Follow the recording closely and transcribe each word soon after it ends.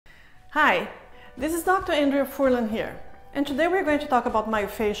Hi, this is Dr. Andrea Furlan here, and today we're going to talk about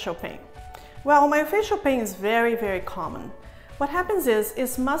myofascial pain. Well, myofascial pain is very common. What happens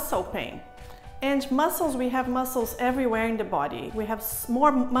is muscle pain. And muscles, we have muscles everywhere in the body. We have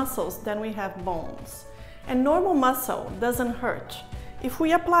more muscles than we have bones. And normal muscle doesn't hurt. If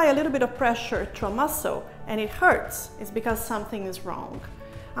we apply a little bit of pressure to a muscle and it hurts, it's because something is wrong.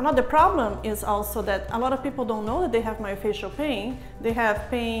 Another problem is also that a lot of people don't know that they have myofascial pain. They have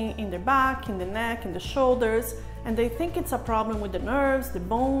pain in their back, in the neck, in the shoulders, and they think it's a problem with the nerves, the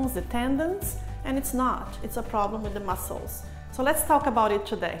bones, the tendons, and it's not. It's a problem with the muscles. So let's talk about it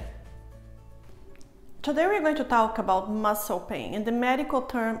today. Today we're going to talk about muscle pain, and the medical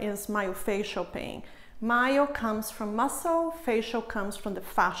term is myofascial pain. Myo comes from muscle, facial comes from the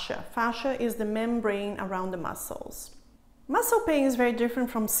fascia. Fascia is the membrane around the muscles. Muscle pain is very different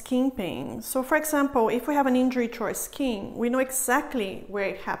from skin pain. So for example, if we have an injury to our skin, we know exactly where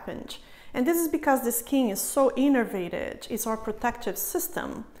it happened. And this is because the skin is so innervated, it's our protective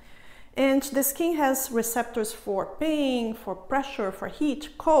system. And the skin has receptors for pain, for pressure, for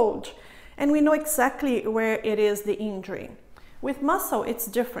heat, cold, and we know exactly where it is the injury. With muscle, it's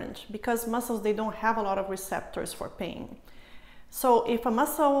different because muscles, they don't have a lot of receptors for pain. So if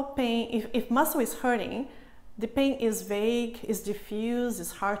muscle is hurting, the pain is vague, is diffuse,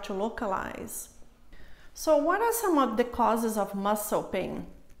 is hard to localize. So what are some of the causes of muscle pain?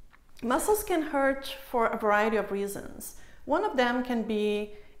 Muscles can hurt for a variety of reasons. One of them can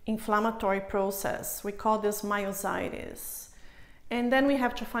be inflammatory process. We call this myositis. And then we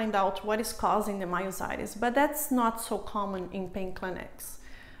have to find out what is causing the myositis, but that's not so common in pain clinics.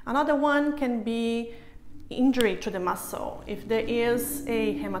 Another one can be injury to the muscle. If there is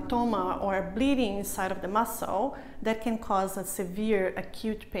a hematoma or a bleeding inside of the muscle, that can cause a severe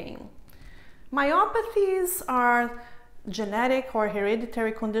acute pain. Myopathies are genetic or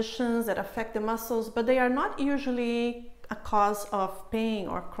hereditary conditions that affect the muscles, but they are not usually a cause of pain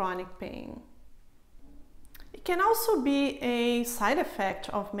or chronic pain. It can also be a side effect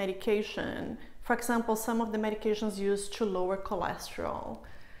of medication. For example, some of the medications used to lower cholesterol.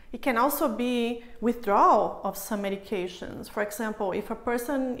 It can also be withdrawal of some medications. For example, if a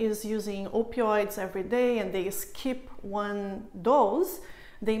person is using opioids every day and they skip one dose,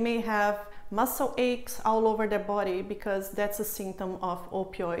 they may have muscle aches all over their body because that's a symptom of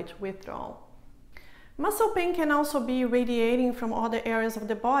opioid withdrawal. Muscle pain can also be radiating from other areas of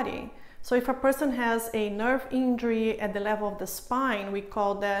the body. So if a person has a nerve injury at the level of the spine, we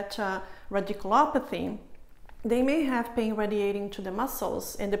call that radiculopathy. They may have pain radiating to the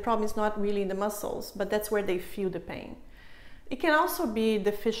muscles, and the problem is not really in the muscles, but that's where they feel the pain. It can also be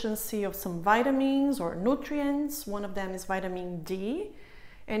deficiency of some vitamins or nutrients. One of them is vitamin D.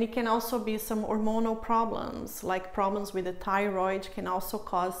 And it can also be some hormonal problems, like problems with the thyroid can also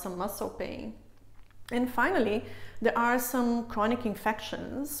cause some muscle pain. And finally, there are some chronic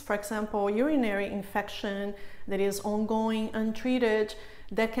infections. For example, urinary infection that is ongoing, untreated,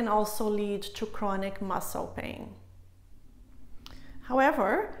 that can also lead to chronic muscle pain.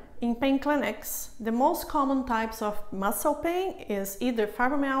 However, in pain clinics, the most common types of muscle pain is either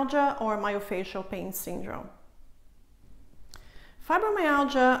fibromyalgia or myofascial pain syndrome.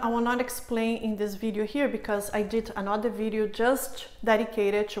 Fibromyalgia, I will not explain in this video here because I did another video just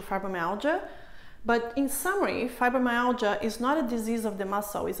dedicated to fibromyalgia. But in summary, fibromyalgia is not a disease of the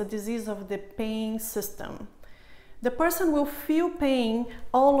muscle, it's a disease of the pain system. The person will feel pain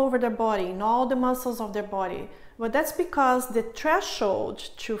all over their body, in all the muscles of their body. But that's because the threshold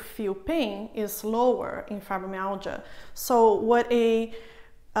to feel pain is lower in fibromyalgia. So what a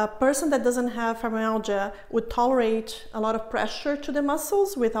person that doesn't have fibromyalgia would tolerate a lot of pressure to the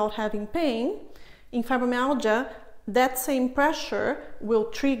muscles without having pain, in fibromyalgia, that same pressure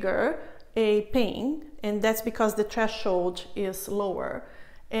will trigger a pain, and that's because the threshold is lower.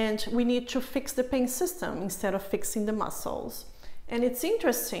 And we need to fix the pain system instead of fixing the muscles. And it's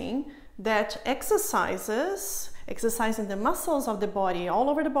interesting that exercising the muscles of the body, all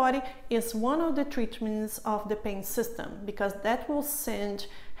over the body, is one of the treatments of the pain system, because that will send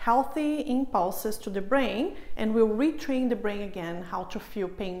healthy impulses to the brain and will retrain the brain again how to feel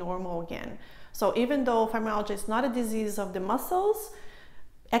pain normal again. So even though fibromyalgia is not a disease of the muscles,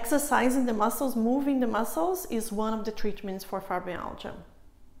 exercising the muscles, moving the muscles is one of the treatments for fibromyalgia.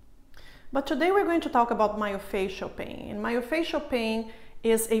 But today we're going to talk about myofascial pain. And myofascial pain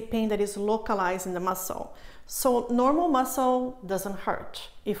is a pain that is localized in the muscle. So normal muscle doesn't hurt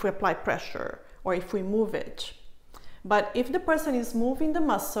if we apply pressure or if we move it. But if the person is moving the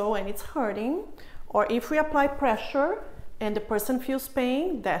muscle and it's hurting, or if we apply pressure and the person feels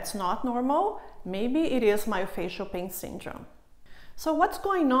pain, that's not normal. Maybe it is myofascial pain syndrome. So what's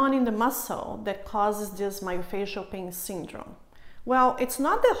going on in the muscle that causes this myofascial pain syndrome? Well, it's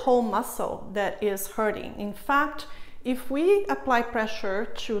not the whole muscle that is hurting. In fact, if we apply pressure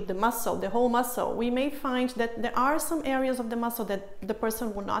to the muscle, the whole muscle, we may find that there are some areas of the muscle that the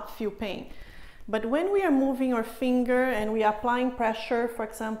person will not feel pain. But when we are moving our finger and we are applying pressure, for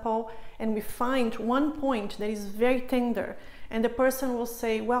example, and we find one point that is very tender, and the person will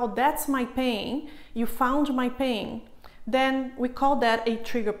say, well, that's my pain, you found my pain, then we call that a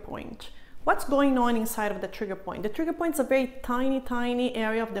trigger point. What's going on inside of the trigger point? The trigger point is a very tiny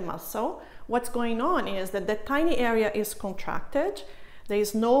area of the muscle. What's going on is that the tiny area is contracted. There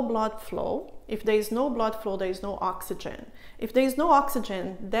is no blood flow. If there is no blood flow, there is no oxygen. If there is no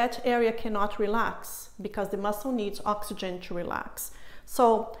oxygen, that area cannot relax because the muscle needs oxygen to relax.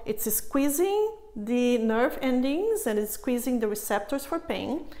 So it's squeezing the nerve endings and it's squeezing the receptors for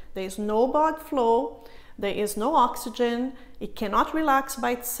pain. There is no blood flow. There is no oxygen. It cannot relax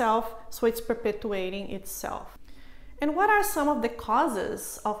by itself, so it's perpetuating itself. And what are some of the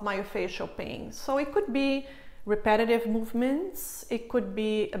causes of myofascial pain? So it could be repetitive movements, it could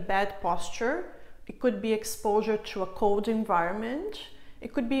be a bad posture, it could be exposure to a cold environment,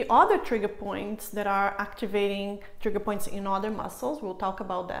 it could be other trigger points that are activating trigger points in other muscles. We'll talk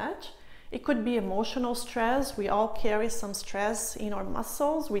about that. It could be emotional stress. We all carry some stress in our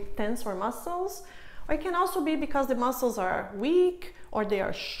muscles. We tense our muscles. Or it can also be because the muscles are weak or they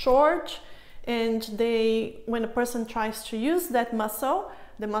are short, and when a person tries to use that muscle,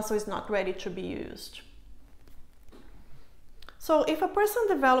 the muscle is not ready to be used. So if a person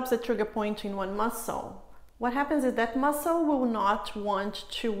develops a trigger point in one muscle, what happens is that muscle will not want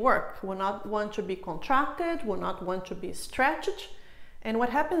to work, will not want to be contracted, will not want to be stretched. And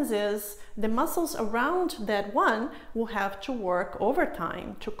what happens is the muscles around that one will have to work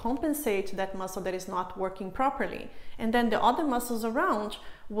overtime to compensate that muscle that is not working properly. And then the other muscles around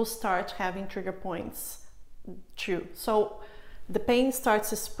will start having trigger points too. So the pain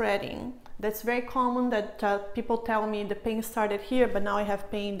starts spreading. That's very common that people tell me the pain started here, but now I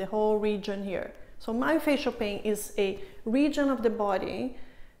have pain in the whole region here. So myofascial pain is a region of the body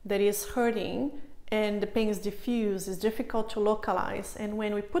that is hurting, and the pain is diffuse, it's difficult to localize. And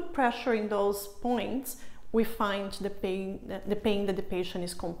when we put pressure in those points, we find the pain that the patient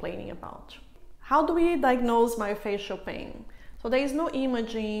is complaining about. How do we diagnose myofascial pain? So there is no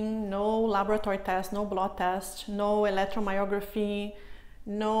imaging, no laboratory test, no blood test, no electromyography,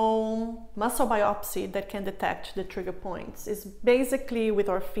 no muscle biopsy that can detect the trigger points. It's basically with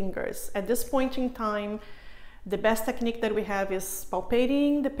our fingers. At this point in time, the best technique that we have is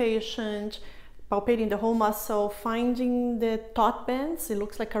palpating the patient, palpating the whole muscle, finding the taut bands. It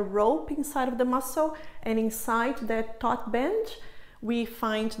looks like a rope inside of the muscle, and inside that taut band we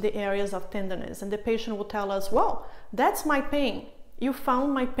find the areas of tenderness, and the patient will tell us, well, that's my pain. You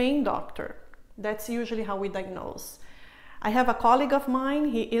found my pain, doctor. That's usually how we diagnose. I have a colleague of mine,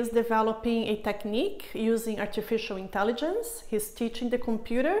 he is developing a technique using artificial intelligence. He's teaching the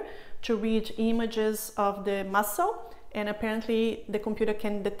computer to read images of the muscle, and apparently the computer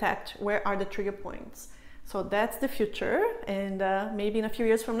can detect where are the trigger points. So that's the future, and maybe in a few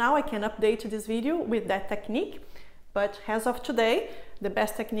years from now I can update this video with that technique. But as of today, the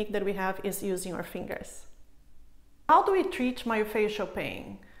best technique that we have is using our fingers. How do we treat myofascial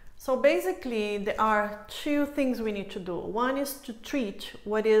pain? So basically there are two things we need to do. One is to treat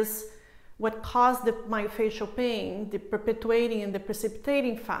what caused the myofascial pain, the perpetuating and the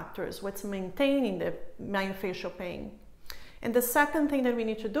precipitating factors, what's maintaining the myofascial pain. And the second thing that we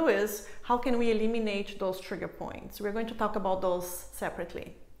need to do is how can we eliminate those trigger points? We're going to talk about those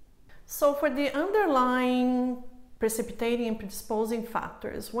separately. So for the underlying precipitating and predisposing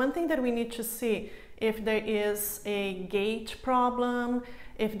factors, one thing that we need to see if there is a gait problem,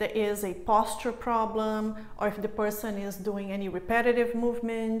 if there is a posture problem, or if the person is doing any repetitive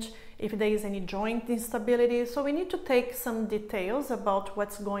movement, if there is any joint instability. So we need to take some details about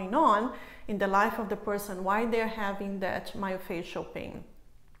what's going on in the life of the person, why they're having that myofascial pain.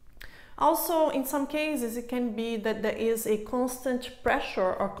 Also, in some cases, it can be that there is a constant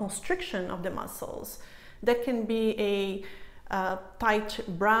pressure or constriction of the muscles. That can be a tight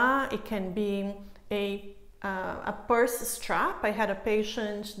bra, it can be a purse strap. I had a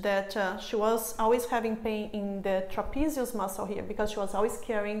patient that she was always having pain in the trapezius muscle here because she was always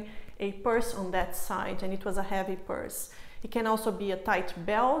carrying a purse on that side, and it was a heavy purse. It can also be a tight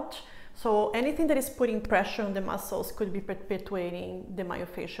belt. So anything that is putting pressure on the muscles could be perpetuating the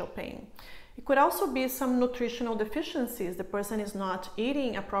myofascial pain. It could also be some nutritional deficiencies. The person is not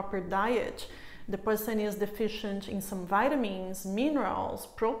eating a proper diet. the person is deficient in some vitamins, minerals,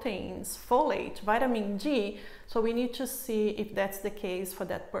 proteins, folate, vitamin D, so we need to see if that's the case for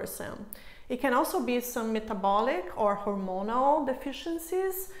that person. It can also be some metabolic or hormonal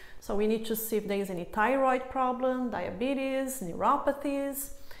deficiencies, so we need to see if there is any thyroid problem, diabetes,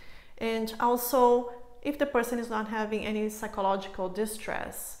 neuropathies, and also if the person is not having any psychological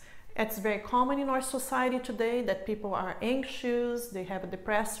distress. It's very common in our society today that people are anxious, they have a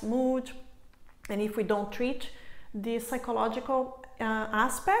depressed mood, and if we don't treat the psychological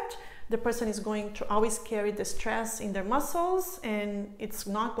aspect, the person is going to always carry the stress in their muscles, and it's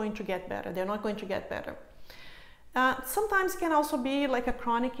not going to get better. They're not going to get better. Sometimes it can also be like a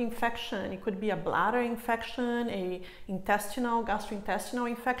chronic infection. It could be a bladder infection, a gastrointestinal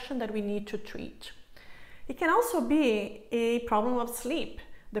infection that we need to treat. It can also be a problem of sleep.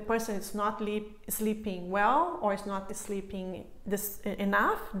 The person is not sleeping well, or is not sleeping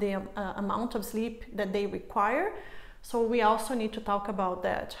enough, the amount of sleep that they require. So we also need to talk about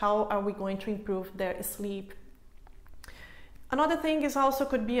that. How are we going to improve their sleep? Another thing is also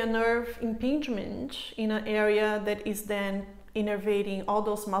could be a nerve impingement in an area that is then innervating all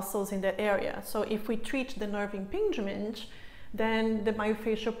those muscles in that area. So if we treat the nerve impingement, then the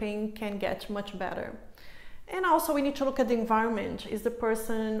myofascial pain can get much better. And also we need to look at the environment. Is the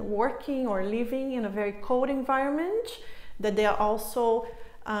person working or living in a very cold environment that they are also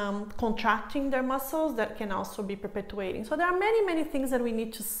contracting their muscles? That can also be perpetuating. So there are many things that we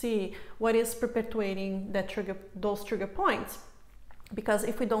need to see what is perpetuating those trigger points, because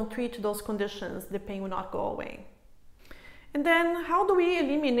if we don't treat those conditions, the pain will not go away. And then how do we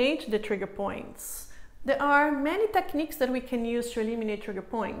eliminate the trigger points? There are many techniques that we can use to eliminate trigger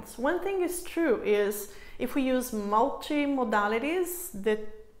points. One thing is true is if we use multi-modalities, the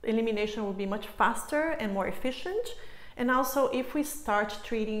elimination will be much faster and more efficient. And also if we start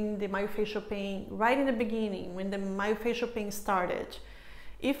treating the myofascial pain right in the beginning, when the myofascial pain started.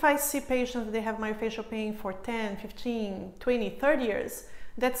 If I see patients, they have myofascial pain for 10, 15, 20, 30 years,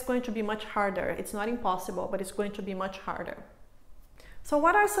 that's going to be much harder. It's not impossible, but it's going to be much harder. So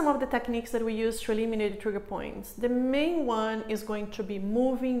what are some of the techniques that we use to eliminate the trigger points? The main one is going to be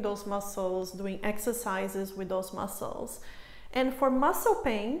moving those muscles, doing exercises with those muscles. And for muscle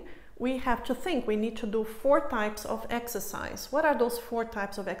pain, we have to think, we need to do 4 types of exercise. What are those 4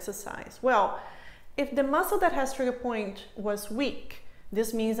 types of exercise? Well, if the muscle that has trigger point was weak,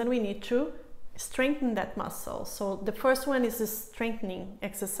 this means that we need to strengthen that muscle. So the first one is the strengthening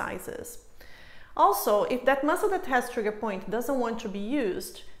exercises. Also, if that muscle that has trigger point doesn't want to be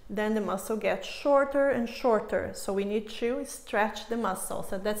used, then the muscle gets shorter and shorter. So we need to stretch the muscle.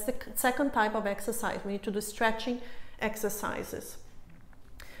 So that's the second type of exercise. We need to do stretching exercises.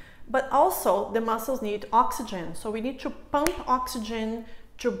 But also the muscles need oxygen. So we need to pump oxygen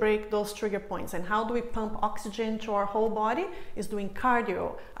to break those trigger points. And how do we pump oxygen to our whole body? Is doing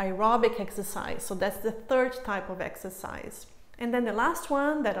cardio, aerobic exercise. So that's the third type of exercise. And then the last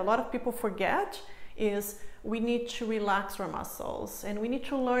one that a lot of people forget is we need to relax our muscles, and we need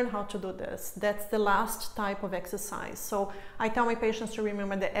to learn how to do this. That's the last type of exercise. So I tell my patients to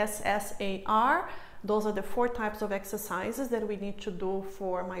remember the SSAR. Those are the 4 types of exercises that we need to do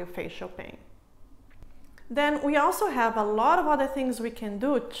for myofascial pain. Then we also have a lot of other things we can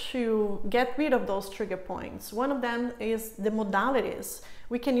do to get rid of those trigger points. One of them is the modalities.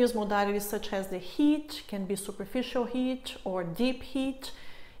 We can use modalities such as the heat, can be superficial heat or deep heat.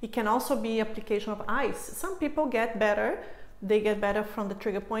 It can also be application of ice. Some people get better, they get better from the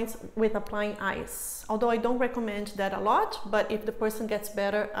trigger points with applying ice. Although I don't recommend that a lot, but if the person gets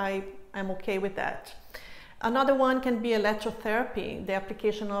better, I'm okay with that. Another one can be electrotherapy, the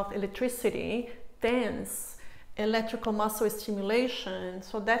application of electricity, TENS, electrical muscle stimulation.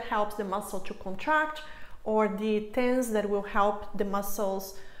 So that helps the muscle to contract, or the TENS that will help the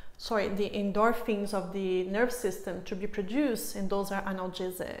muscles, the endorphins of the nerve system to be produced, and those are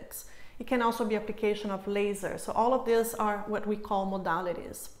analgesics. It can also be application of laser. So all of these are what we call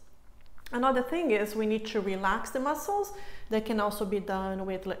modalities. Another thing is we need to relax the muscles. That can also be done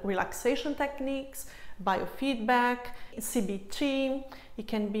with relaxation techniques, biofeedback, CBT. It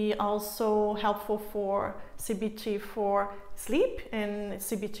can be also helpful for CBT for sleep and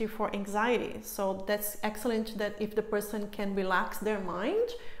CBT for anxiety. So that's excellent that if the person can relax their mind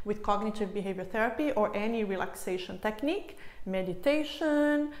with cognitive behavior therapy or any relaxation technique,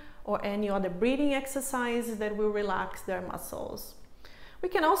 meditation, or any other breathing exercises that will relax their muscles. We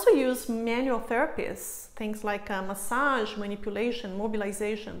can also use manual therapies, things like massage, manipulation,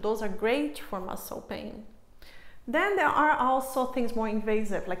 mobilization. Those are great for muscle pain. Then there are also things more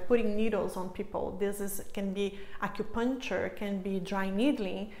invasive, like putting needles on people. Can be acupuncture, can be dry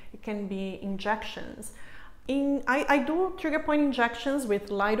needling, it can be injections. I do trigger point injections with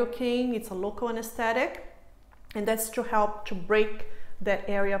lidocaine. It's a local anesthetic, and that's to help to break that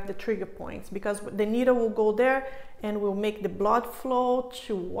area of the trigger points, because the needle will go there and will make the blood flow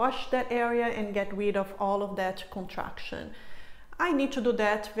to wash that area and get rid of all of that contraction. I need to do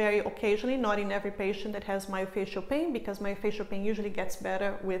that very occasionally, not in every patient that has myofascial pain, because myofascial pain usually gets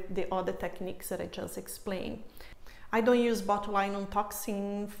better with the other techniques that I just explained. I don't use botulinum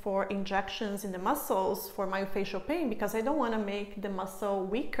toxin for injections in the muscles for myofascial pain because I don't want to make the muscle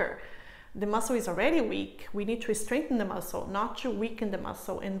weaker. The muscle is already weak. We need to strengthen the muscle, not to weaken the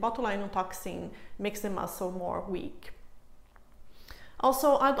muscle, and botulinum toxin makes the muscle more weak.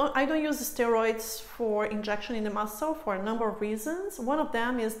 Also, I don't use steroids for injection in the muscle for a number of reasons. One of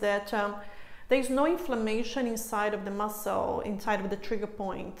them is that there's no inflammation inside of the muscle, inside of the trigger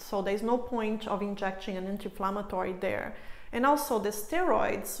point, so there's no point of injecting an anti-inflammatory there. And also the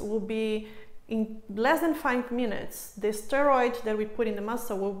steroids will be in less than 5 minutes. The steroid that we put in the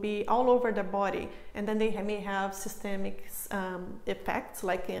muscle will be all over the body, and then they may have systemic effects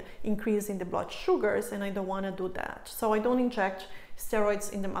like increase in the blood sugars, and I don't want to do that. So I don't inject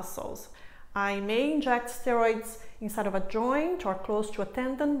steroids in the muscles. I may inject steroids inside of a joint or close to a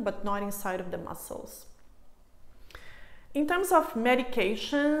tendon, but not inside of the muscles. In terms of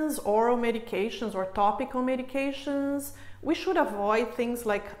medications, oral medications or topical medications, we should avoid things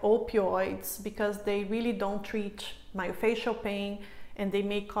like opioids because they really don't treat myofascial pain and they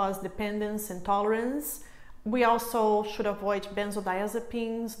may cause dependence and tolerance. We also should avoid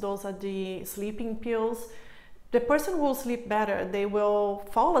benzodiazepines. Those are the sleeping pills. The person will sleep better, they will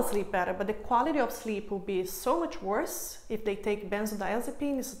fall asleep better, but the quality of sleep will be so much worse if they take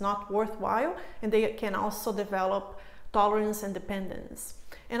benzodiazepine. It's not worthwhile, and they can also develop tolerance and dependence.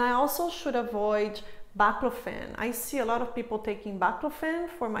 And I also should avoid baclofen. I see a lot of people taking baclofen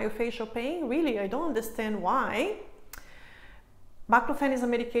for myofascial pain. Really, I don't understand why. Baclofen is a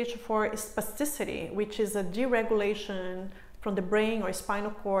medication for spasticity, which is a deregulation from the brain or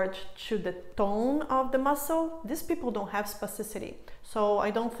spinal cord to the tone of the muscle. These people don't have spasticity, so I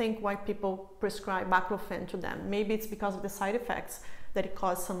don't think why people prescribe baclofen to them. Maybe it's because of the side effects that it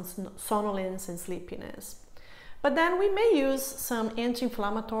causes some somnolence and sleepiness. But then we may use some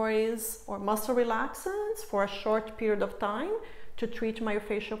anti-inflammatories or muscle relaxants for a short period of time to treat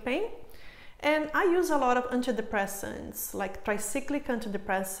myofascial pain. And I use a lot of antidepressants, like tricyclic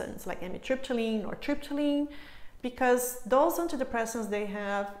antidepressants, like amitriptyline or triptyline, because those antidepressants, they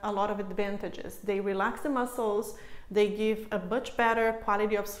have a lot of advantages. They relax the muscles, they give a much better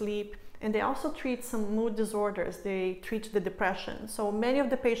quality of sleep, and they also treat some mood disorders. They treat the depression. So many of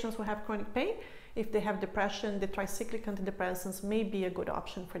the patients who have chronic pain, if they have depression, the tricyclic antidepressants may be a good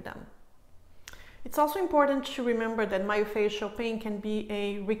option for them. It's also important to remember that myofascial pain can be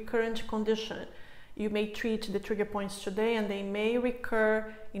a recurrent condition. You may treat the trigger points today and they may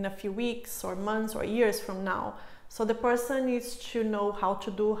recur in a few weeks or months or years from now. So the person needs to know how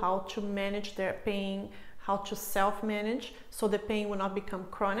to manage their pain, how to self-manage, so the pain will not become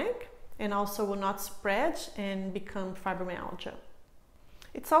chronic and also will not spread and become fibromyalgia.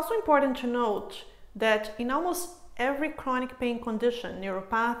 It's also important to note that in almost every chronic pain condition,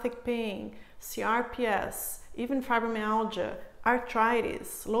 neuropathic pain, CRPS, even fibromyalgia,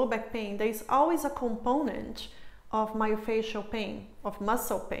 arthritis, low back pain, there is always a component of myofascial pain, of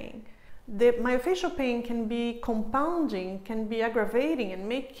muscle pain. The myofascial pain can be compounding, can be aggravating and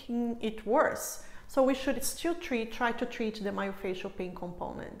making it worse. So we should still try to treat the myofascial pain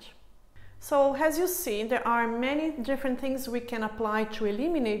component. So as you see, there are many different things we can apply to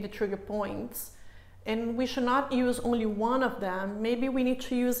eliminate the trigger points, and we should not use only one of them. Maybe we need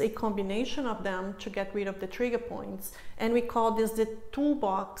to use a combination of them to get rid of the trigger points, and we call this the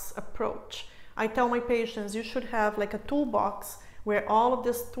toolbox approach. I tell my patients you should have like a toolbox where all of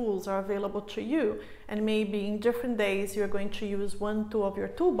these tools are available to you, and maybe in different days you're going to use one tool of your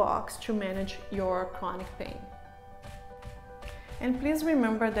toolbox to manage your chronic pain. And please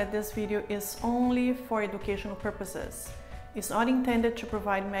remember that this video is only for educational purposes. It's not intended to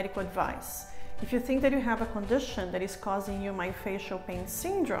provide medical advice. If you think that you have a condition that is causing you myofascial pain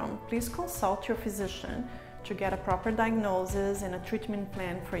syndrome, please consult your physician to get a proper diagnosis and a treatment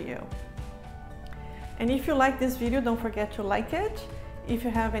plan for you. And if you like this video, don't forget to like it. If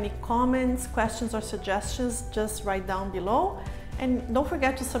you have any comments, questions, or suggestions, just write down below. And don't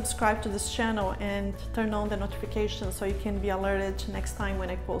forget to subscribe to this channel and turn on the notifications so you can be alerted next time when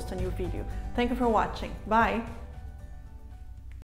I post a new video. Thank you for watching. Bye!